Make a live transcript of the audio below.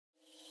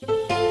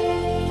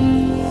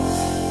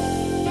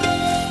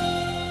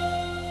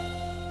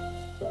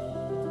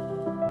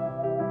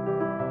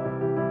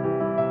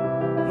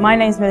My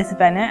name's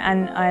Bennett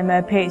and I'm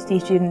a PhD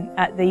student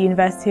at the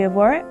University of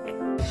Warwick.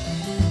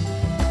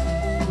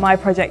 My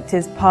project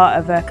is part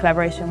of a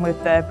collaboration with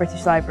the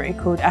British Library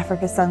called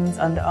Africa's Sons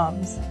Under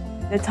Arms.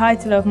 The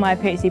title of my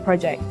PhD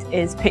project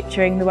is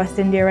Picturing the West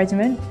India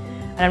Regiment,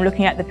 and I'm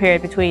looking at the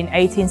period between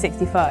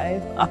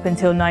 1865 up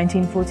until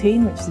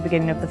 1914, which is the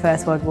beginning of the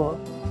First World War.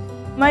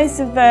 Most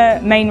of the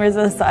main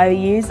resources that I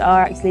use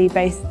are actually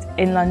based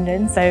in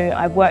London, so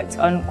I've worked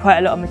on quite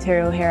a lot of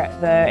material here at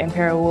the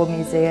Imperial War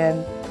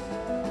Museum.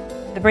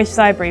 The British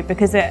Library,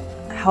 because it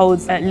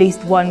holds at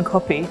least one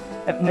copy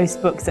of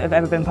most books that have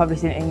ever been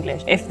published in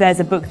English. If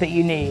there's a book that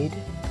you need,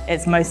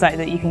 it's most likely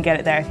that you can get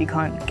it there if you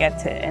can't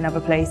get it in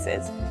other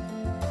places.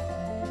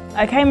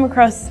 I came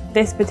across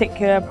this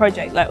particular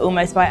project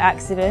almost by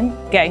accident.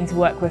 Getting to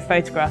work with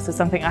photographs was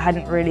something I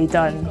hadn't really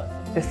done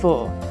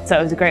before, so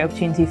it was a great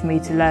opportunity for me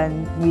to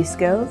learn new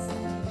skills.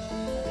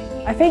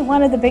 I think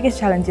one of the biggest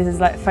challenges is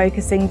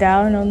focusing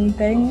down on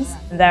things.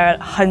 There are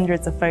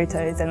hundreds of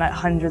photos and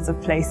hundreds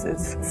of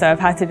places, so I've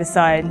had to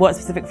decide what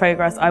specific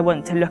photographs I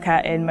want to look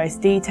at in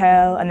most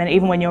detail, and then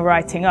even when you're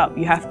writing up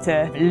you have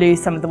to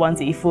lose some of the ones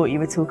that you thought you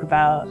would talk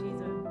about.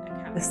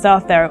 The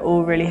staff there are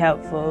all really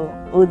helpful,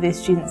 all the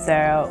students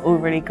there are all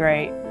really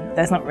great.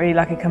 There's not really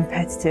a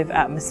competitive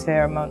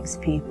atmosphere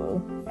amongst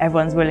people.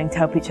 Everyone's willing to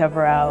help each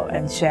other out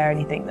and share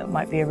anything that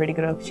might be a really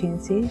good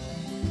opportunity.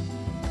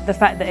 The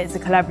fact that it's a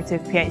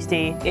collaborative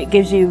PhD, it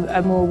gives you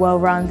a more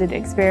well-rounded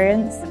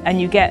experience,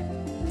 and you get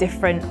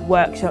different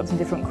workshops and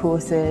different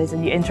courses,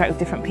 and you interact with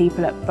different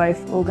people at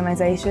both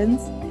organisations.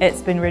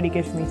 It's been really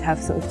good for me to have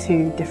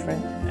two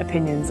different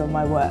opinions on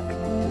my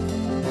work.